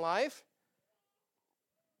Christian life,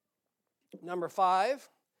 number 5,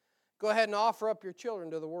 go ahead and offer up your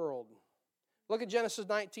children to the world. Look at Genesis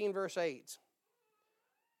 19, verse 8.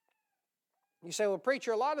 You say, well,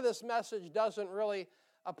 preacher, a lot of this message doesn't really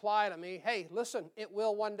apply to me. Hey, listen, it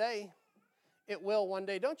will one day. It will one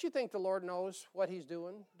day. Don't you think the Lord knows what He's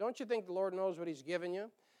doing? Don't you think the Lord knows what He's given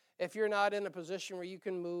you? If you're not in a position where you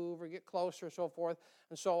can move or get closer and so forth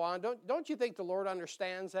and so on, don't you think the Lord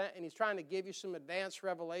understands that and He's trying to give you some advanced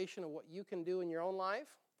revelation of what you can do in your own life?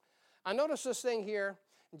 I notice this thing here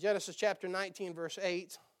in Genesis chapter 19, verse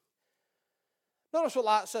 8. Notice what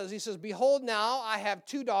Lot says. He says, behold, now I have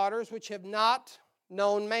 2 daughters which have not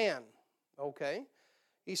known man. Okay.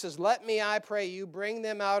 He says, let me, I pray you, bring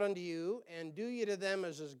them out unto you, and do ye to them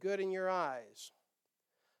as is good in your eyes.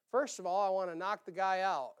 First of all, I want to knock the guy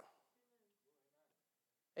out.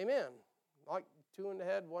 Amen. Like 2 in the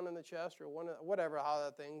head, 1 in the chest, or 1 in, whatever, how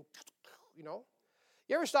that thing, you know.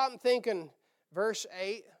 You ever stop and think in verse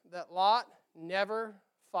 8 that Lot never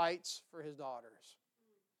fights for his daughters?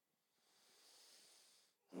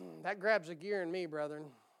 That grabs a gear in me, brethren.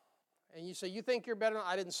 And you say, you think you're better?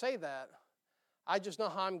 I didn't say that. I just know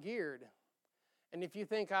how I'm geared. And if you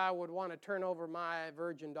think I would want to turn over my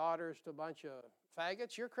virgin daughters to a bunch of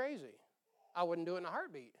faggots, you're crazy. I wouldn't do it in a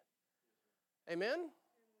heartbeat. Amen?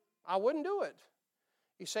 I wouldn't do it.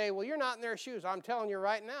 You say, well, you're not in their shoes. I'm telling you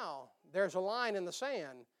right now, there's a line in the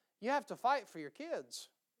sand. You have to fight for your kids.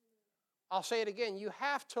 I'll say it again. You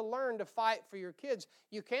have to learn to fight for your kids.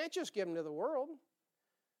 You can't just give them to the world.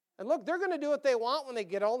 And look, they're going to do what they want when they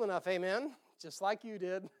get old enough, amen? Just like you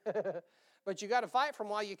did. But you got to fight for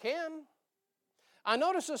them while you can. I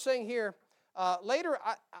noticed this thing here. Later,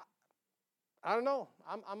 I don't know.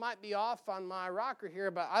 I might be off on my rocker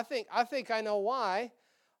here, but I think I know why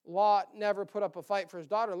Lot never put up a fight for his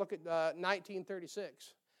daughter. Look at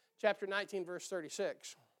 1936. Chapter 19, verse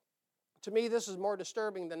 36. To me, this is more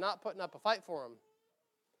disturbing than not putting up a fight for him.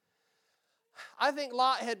 I think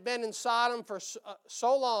Lot had been in Sodom for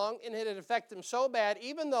so long, and it had affected him so bad,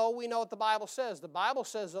 even though we know what the Bible says. The Bible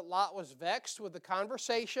says that Lot was vexed with the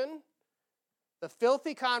conversation, the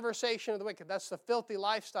filthy conversation of the wicked. That's the filthy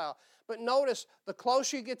lifestyle. But notice, the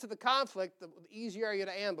closer you get to the conflict, the easier are you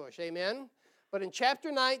to ambush. Amen? But in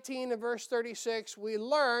chapter 19 and verse 36, we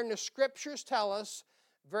learn, the Scriptures tell us,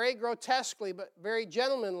 very grotesquely but very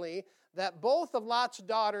gentlemanly, that both of Lot's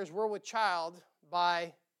daughters were with child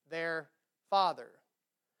by their father.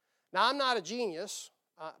 Now, I'm not a genius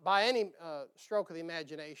by any stroke of the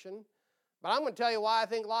imagination, but I'm going to tell you why I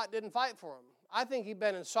think Lot didn't fight for him. I think he'd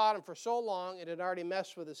been in Sodom for so long, it had already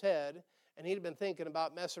messed with his head, and he'd been thinking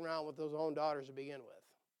about messing around with those own daughters to begin with.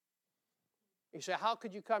 You say, how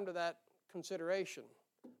could you come to that consideration?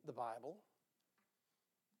 The Bible.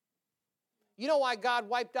 You know why God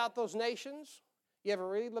wiped out those nations? You ever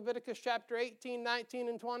read Leviticus chapter 18, 19,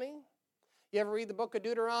 and 20? You ever read the book of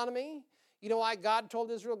Deuteronomy? You know why God told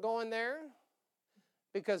Israel go in there?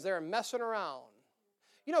 Because they're messing around.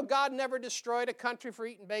 You know God never destroyed a country for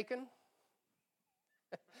eating bacon.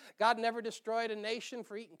 God never destroyed a nation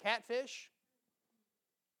for eating catfish.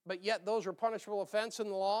 But yet those were punishable offense in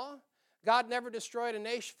the law. God never destroyed a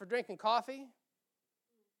nation for drinking coffee.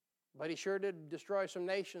 But he sure did destroy some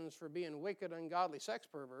nations for being wicked, ungodly sex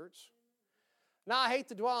perverts. Now, I hate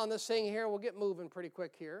to dwell on this thing here. We'll get moving pretty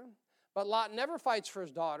quick here. But Lot never fights for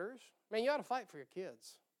his daughters. Man, you ought to fight for your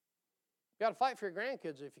kids. You ought to fight for your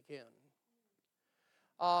grandkids if you can.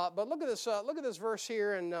 But look at this verse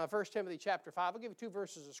here in 1 Timothy chapter 5. I'll give you 2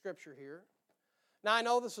 verses of Scripture here. Now, I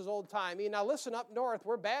know this is old-timey. Now, listen, up north,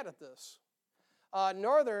 we're bad at this.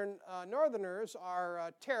 Northerners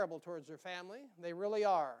are terrible towards their family. They really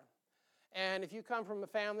are. And if you come from a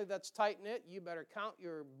family that's tight-knit, you better count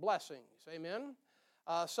your blessings. Amen?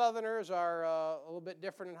 Southerners are a little bit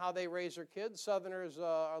different in how they raise their kids. Southerners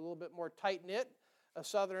are a little bit more tight-knit.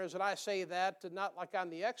 Southerners, and I say that not like I'm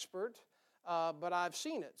the expert, but I've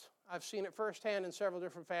seen it. I've seen it firsthand in several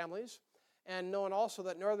different families, and knowing also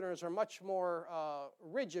that Northerners are much more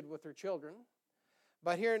rigid with their children.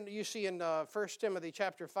 But here you see in 1 Timothy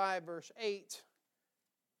chapter 5, verse 8,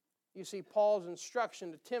 you see Paul's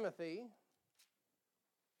instruction to Timothy.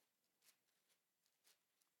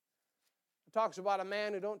 It talks about a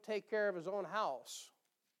man who don't take care of his own house.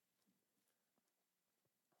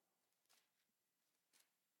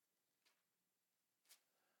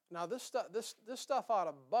 Now, this stuff ought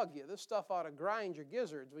to bug you. This stuff ought to grind your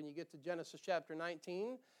gizzards when you get to Genesis chapter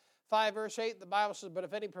 19. 5 verse 8, the Bible says, "But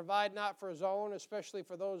if any provide not for his own, especially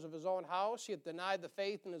for those of his own house, he hath denied the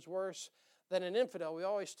faith and is worse than an infidel." We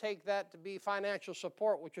always take that to be financial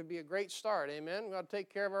support, which would be a great start. Amen? We've got to take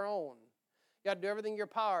care of our own. You got to do everything in your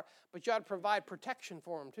power, but you got to provide protection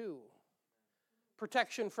for them too.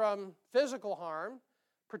 Protection from physical harm,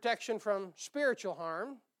 protection from spiritual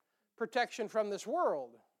harm, protection from this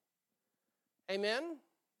world. Amen?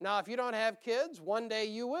 Now, if you don't have kids, one day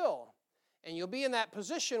you will. And you'll be in that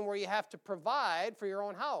position where you have to provide for your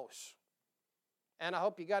own house. And I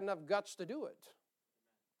hope you got enough guts to do it.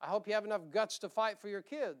 I hope you have enough guts to fight for your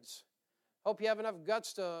kids. I hope you have enough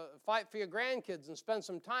guts to fight for your grandkids and spend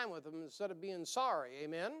some time with them instead of being sorry.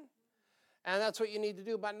 Amen? And that's what you need to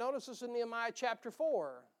do. But notice this in Nehemiah chapter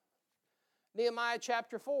 4. Nehemiah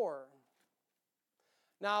chapter 4.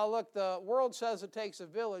 Now, look, the world says it takes a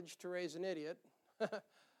village to raise an idiot.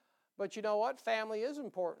 But you know what? Family is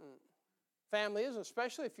important. Family is,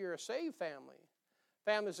 especially if you're a saved family.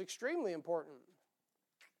 Family is extremely important.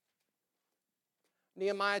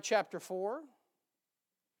 Nehemiah chapter 4.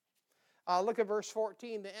 Look at verse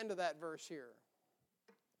 14, the end of that verse here.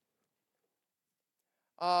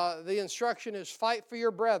 The instruction is, fight for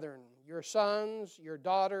your brethren, your sons, your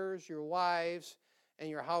daughters, your wives, and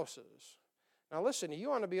your houses. Now listen, if you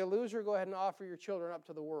want to be a loser, go ahead and offer your children up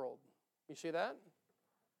to the world. You see that?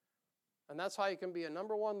 And that's how you can be a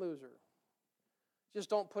number one loser. Just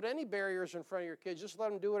don't put any barriers in front of your kids. Just let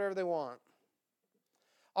them do whatever they want.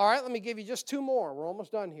 All right, let me give you just 2 more. We're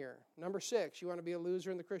almost done here. Number 6, you want to be a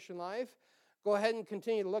loser in the Christian life? Go ahead and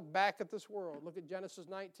continue to look back at this world. Look at Genesis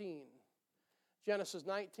 19. Genesis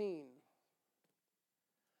 19.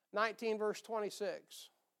 19 verse 26.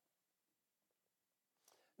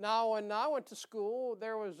 Now, when I went to school,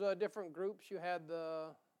 there was different groups. You had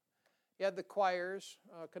the choirs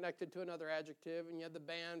connected to another adjective, and you had the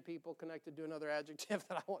band people connected to another adjective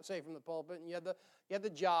that I won't say from the pulpit, and you had the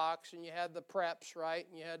jocks, and you had the preps, right?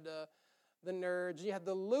 And you had the nerds, and you had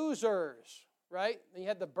the losers, right? And you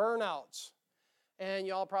had the burnouts, and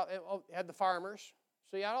you all probably had the farmers.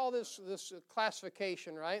 So you had all this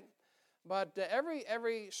classification, right? But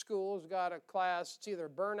every school's got a class. It's either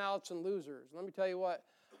burnouts and losers. Let me tell you what,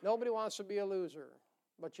 nobody wants to be a loser.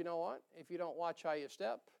 But you know what? If you don't watch how you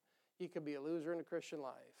step, you could be a loser in the Christian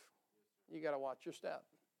life. You got to watch your step.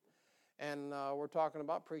 And we're talking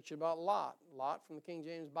about, preaching about Lot. Lot from the King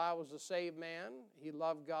James Bible was a saved man. He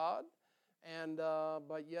loved God. And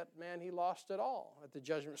but yet, man, he lost it all at the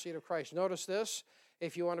judgment seat of Christ. Notice this.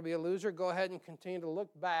 If you want to be a loser, go ahead and continue to look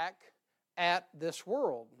back at this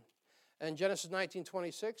world. In Genesis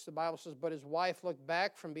 19:26, the Bible says, "But his wife looked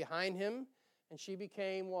back from behind him, and she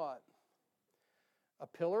became" what? "A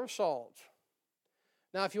pillar of salt."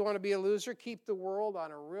 Now, if you want to be a loser, keep the world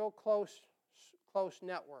on a real close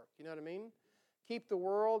network. You know what I mean? Keep the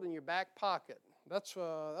world in your back pocket. That's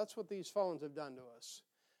what these phones have done to us.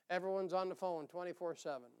 Everyone's on the phone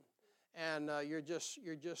 24/7, and you're just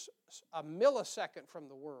a millisecond from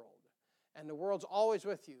the world, and the world's always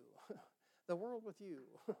with you. The world with you,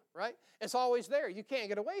 right? It's always there. You can't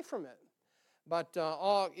get away from it. But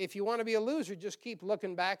if you want to be a loser, just keep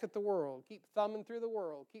looking back at the world. Keep thumbing through the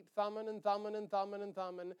world. Keep thumbing and thumbing and thumbing and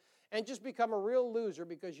thumbing. And just become a real loser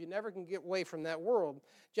because you never can get away from that world.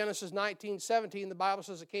 Genesis 19:17, the Bible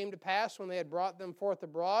says, "It came to pass when they had brought them forth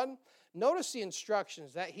abroad." Notice the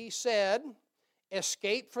instructions that he said,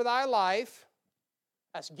 "Escape for thy life."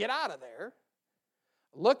 That's get out of there.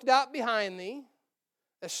 look not behind thee,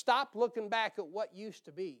 stop looking back at what used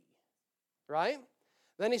to be, right?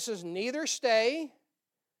 Then he says, neither stay.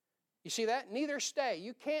 You see that? Neither stay.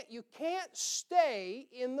 You can't stay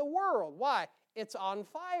in the world. Why? It's on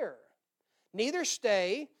fire. Neither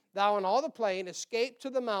stay thou in all the plain, escape to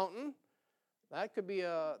the mountain. That could be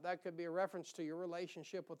a reference to your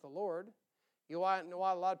relationship with the Lord. You want to know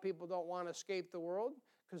why a lot of people don't want to escape the world?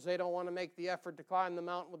 Because they don't want to make the effort to climb the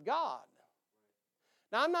mountain with God.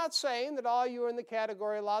 Now, I'm not saying that all you are in the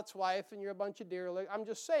category of Lot's wife and you're a bunch of derelicts. I'm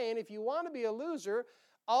just saying if you want to be a loser,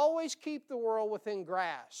 always keep the world within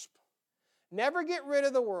grasp. Never get rid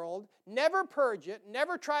of the world. Never purge it.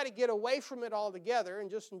 Never try to get away from it altogether and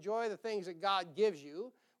just enjoy the things that God gives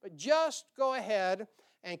you. But just go ahead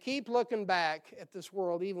and keep looking back at this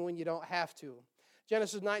world even when you don't have to.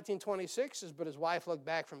 Genesis 19:26 says, but his wife looked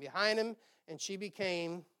back from behind him, and she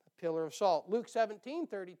became a pillar of salt. Luke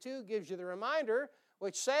 17:32 gives you the reminder,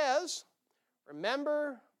 which says,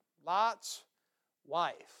 remember Lot's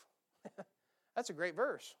wife. That's a great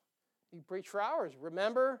verse. You preach for hours.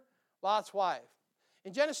 Remember Lot's wife.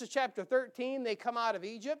 In Genesis chapter 13, they come out of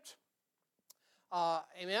Egypt.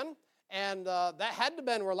 Amen. And that had to have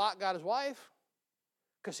been where Lot got his wife,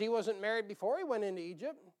 because he wasn't married before he went into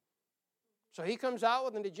Egypt. So he comes out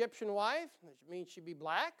with an Egyptian wife, which means she'd be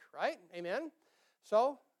black, right? Amen.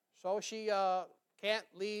 So she can't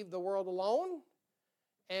leave the world alone,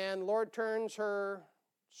 and Lord turns her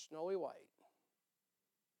snowy white.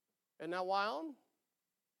 Isn't that wild?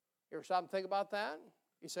 You ever stop and think about that?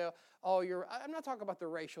 You say, I'm not talking about the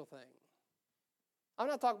racial thing. I'm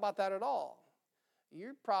not talking about that at all.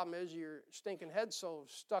 Your problem is your stinking head's so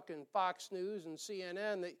stuck in Fox News and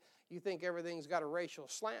CNN that you think everything's got a racial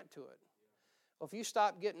slant to it. Well, if you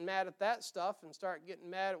stop getting mad at that stuff and start getting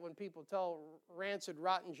mad at when people tell rancid,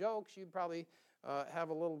 rotten jokes, you'd probably have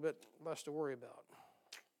a little bit less to worry about.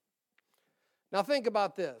 Now think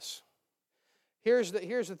about this. Here's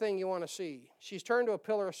the thing you want to see. She's turned to a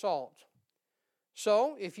pillar of salt.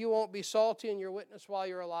 So, if you won't be salty in your witness while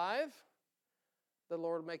you're alive, the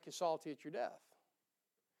Lord will make you salty at your death.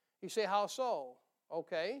 You say, how so?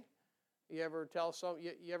 Okay. You ever tell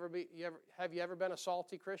have you ever been a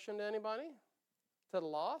salty Christian to anybody? To the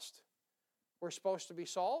lost? We're supposed to be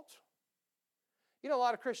salt. You know, a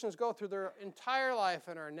lot of Christians go through their entire life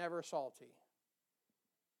and are never salty.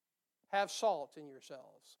 Have salt in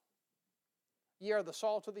yourselves. Ye are the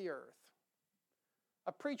salt of the earth.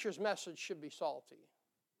 A preacher's message should be salty.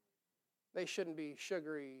 They shouldn't be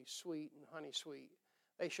sugary, sweet, and honey sweet.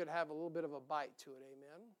 They should have a little bit of a bite to it,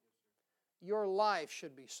 amen? Your life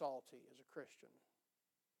should be salty as a Christian.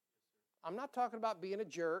 I'm not talking about being a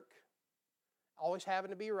jerk, always having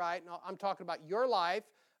to be right. No, I'm talking about your life,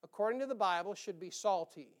 according to the Bible, should be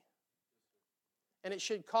salty. And it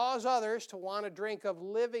should cause others to want to drink of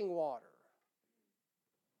living water.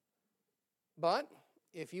 But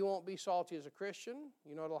if you won't be salty as a Christian,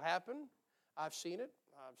 you know what'll happen? I've seen it.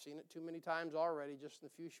 I've seen it too many times already, just in a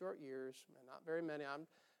few short years. Not very many. I'm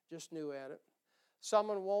just new at it.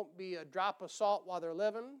 Someone won't be a drop of salt while they're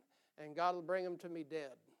living, and God will bring them to me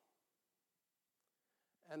dead.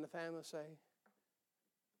 And the family will say,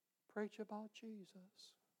 preach about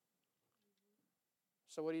Jesus.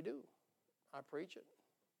 So what do? I preach it.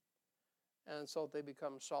 And so they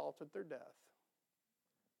become salt at their death.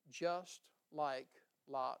 Just like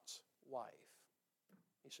Lot's wife.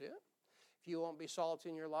 You see it? If you won't be salty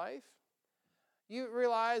in your life, you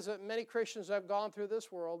realize that many Christians have gone through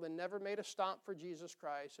this world and never made a stomp for Jesus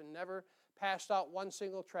Christ and never passed out one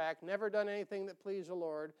single tract, never done anything that pleased the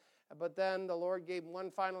Lord, but then the Lord gave them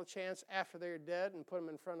one final chance after they were dead and put them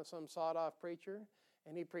in front of some sawed-off preacher,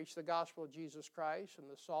 and he preached the gospel of Jesus Christ, and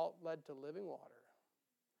the salt led to living water.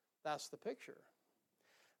 That's the picture.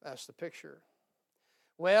 That's the picture.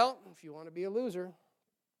 Well, if you want to be a loser,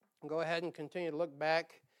 go ahead and continue to look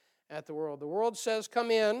back at the world. The world says,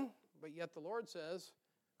 come in, but yet the Lord says,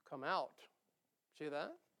 come out. See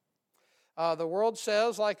that? The world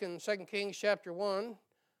says, like in 2 Kings chapter 1,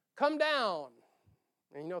 come down.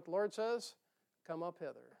 And you know what the Lord says? Come up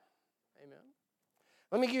hither. Amen.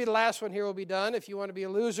 Let me give you the last one here. We'll be done. If you want to be a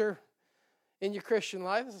loser in your Christian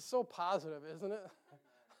life, this is so positive, isn't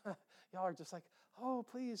it? Y'all are just like, oh,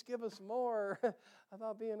 please give us more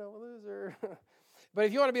about being a loser. But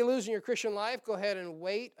if you want to be a loser in your Christian life, go ahead and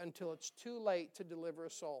wait until it's too late to deliver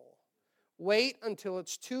a soul. Wait until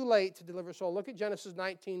it's too late to deliver a soul. Look at Genesis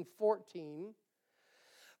 19:14.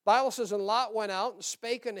 Bible says, and Lot went out and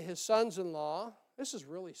spake unto his sons-in-law. This is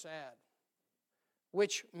really sad.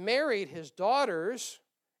 Which married his daughters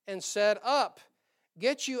and said, up,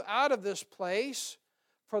 get you out of this place,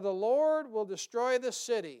 for the Lord will destroy this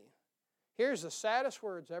city. Here's the saddest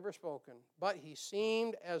words ever spoken. But he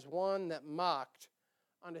seemed as one that mocked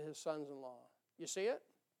unto his sons-in-law. You see it?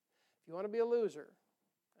 If you want to be a loser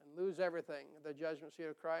and lose everything at the judgment seat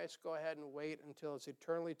of Christ, go ahead and wait until it's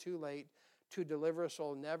eternally too late to deliver a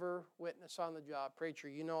soul. Never witness on the job. Preacher,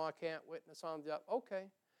 you know I can't witness on the job. Okay,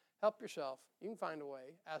 help yourself. You can find a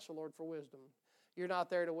way. Ask the Lord for wisdom. You're not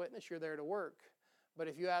there to witness, you're there to work. But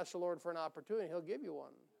if you ask the Lord for an opportunity, He'll give you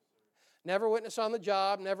one. Never witness on the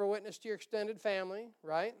job, never witness to your extended family,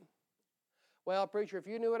 right? Well, preacher, if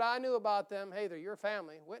you knew what I knew about them, hey, they're your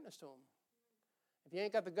family, witness to them. If you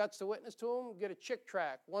ain't got the guts to witness to them, get a chick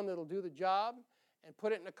tract, one that'll do the job, and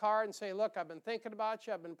put it in a card and say, look, I've been thinking about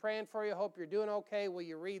you, I've been praying for you, hope you're doing okay, will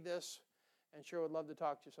you read this? And sure would love to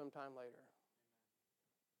talk to you sometime later.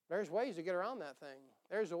 There's ways to get around that thing.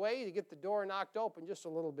 There's a way to get the door knocked open just a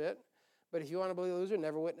little bit. But if you want to be a loser,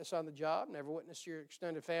 never witness on the job, never witness to your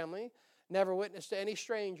extended family, never witness to any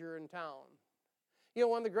stranger in town. You know,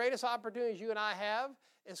 one of the greatest opportunities you and I have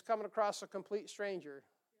is coming across a complete stranger.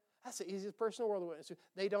 That's the easiest person in the world to witness to.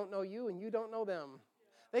 They don't know you and you don't know them.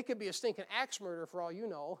 They could be a stinking axe murderer for all you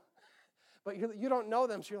know. But you don't know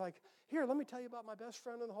them, so you're like, here, let me tell you about my best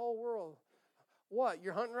friend in the whole world. What,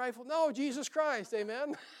 your hunting rifle? No, Jesus Christ,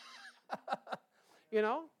 amen. You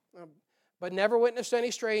know? But never witness to any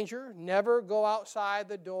stranger. Never go outside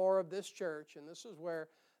the door of this church. And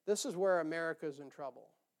this is where America's in trouble.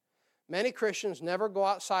 Many Christians never go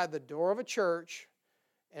outside the door of a church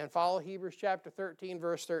and follow Hebrews chapter 13,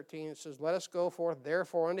 verse 13. It says, let us go forth,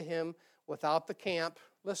 therefore, unto him without the camp.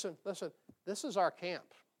 Listen, this is our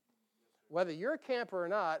camp. Whether you're a camper or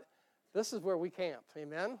not, this is where we camp,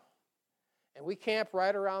 amen? And we camp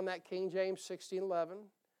right around that King James 16:11.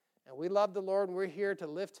 And we love the Lord, and we're here to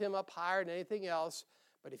lift him up higher than anything else.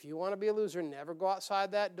 But if you want to be a loser, never go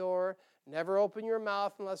outside that door. Never open your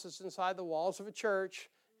mouth unless it's inside the walls of a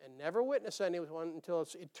church. And never witness anyone until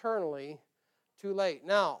it's eternally too late.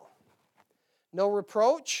 Now, no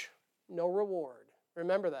reproach, no reward.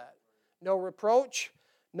 Remember that. No reproach,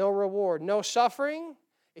 no reward. No suffering.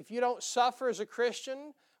 If you don't suffer as a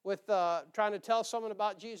Christian with trying to tell someone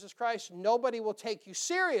about Jesus Christ, nobody will take you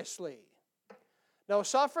seriously. No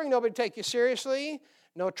suffering, nobody take you seriously.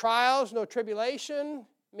 No trials, no tribulation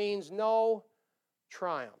means no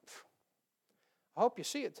triumph. I hope you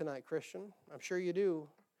see it tonight, Christian. I'm sure you do.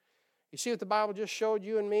 You see what the Bible just showed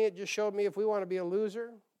you and me? It just showed me if we want to be a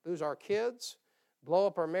loser, lose our kids, blow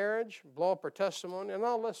up our marriage, blow up our testimony. And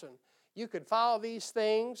now listen, you could follow these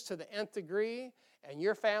things to the nth degree, and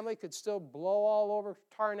your family could still blow all over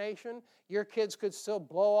tarnation. Your kids could still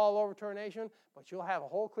blow all over tarnation, but you'll have a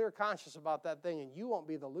whole clear conscience about that thing, and you won't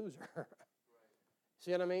be the loser.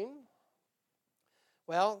 See what I mean?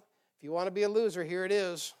 Well, if you want to be a loser, here it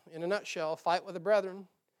is in a nutshell. Fight with the brethren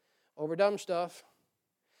over dumb stuff.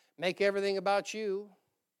 Make everything about you.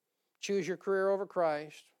 Choose your career over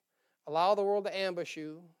Christ. Allow the world to ambush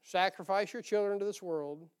you. Sacrifice your children to this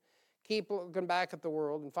world. Keep looking back at the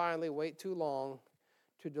world. And finally, wait too long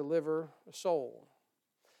to deliver a soul.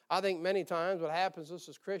 I think many times what happens to us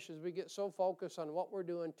as Christians, we get so focused on what we're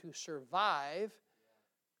doing to survive,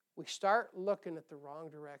 we start looking at the wrong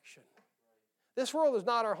direction. This world is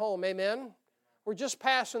not our home, amen? We're just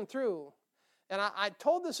passing through. And I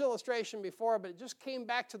told this illustration before, but it just came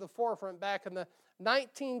back to the forefront back in the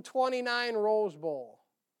 1929 Rose Bowl.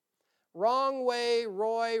 Wrong Way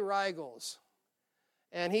Roy Riegels.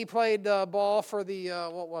 And he played ball for the,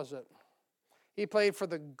 what was it? He played for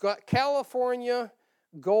the California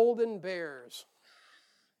Golden Bears.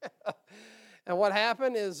 And what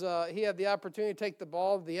happened is he had the opportunity to take the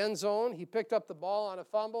ball to the end zone. He picked up the ball on a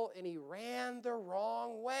fumble, and he ran the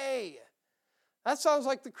wrong way. That sounds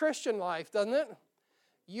like the Christian life, doesn't it?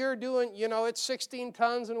 You're doing, it's 16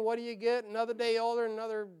 tons, and what do you get? Another day older,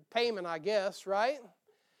 another payment, I guess, right?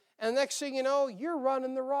 And next thing you know, you're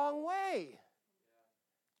running the wrong way.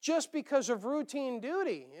 Just because of routine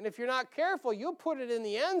duty. And if you're not careful, you'll put it in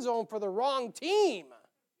the end zone for the wrong team.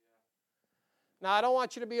 Now, I don't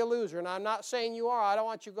want you to be a loser, and I'm not saying you are. I don't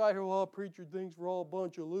want you to go out here, well, preacher thinks we're all a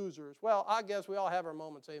bunch of losers. Well, I guess we all have our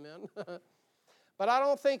moments, amen. But I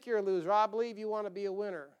don't think you're a loser. I believe you want to be a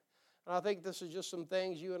winner. And I think this is just some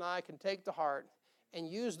things you and I can take to heart and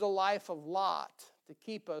use the life of Lot to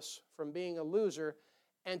keep us from being a loser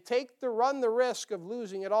and run the risk of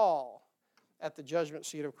losing it all at the judgment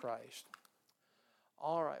seat of Christ.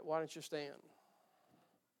 All right, why don't you stand?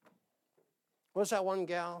 What's that one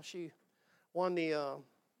gal? She won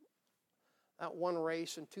that one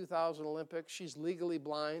race in 2000 Olympics. She's legally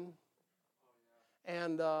blind.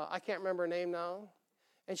 And I can't remember her name now.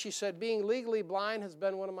 And she said, being legally blind has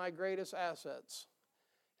been one of my greatest assets.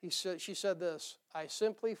 She said this, I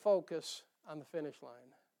simply focus on the finish line.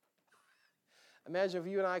 Imagine if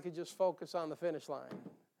you and I could just focus on the finish line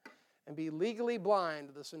and be legally blind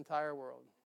to this entire world.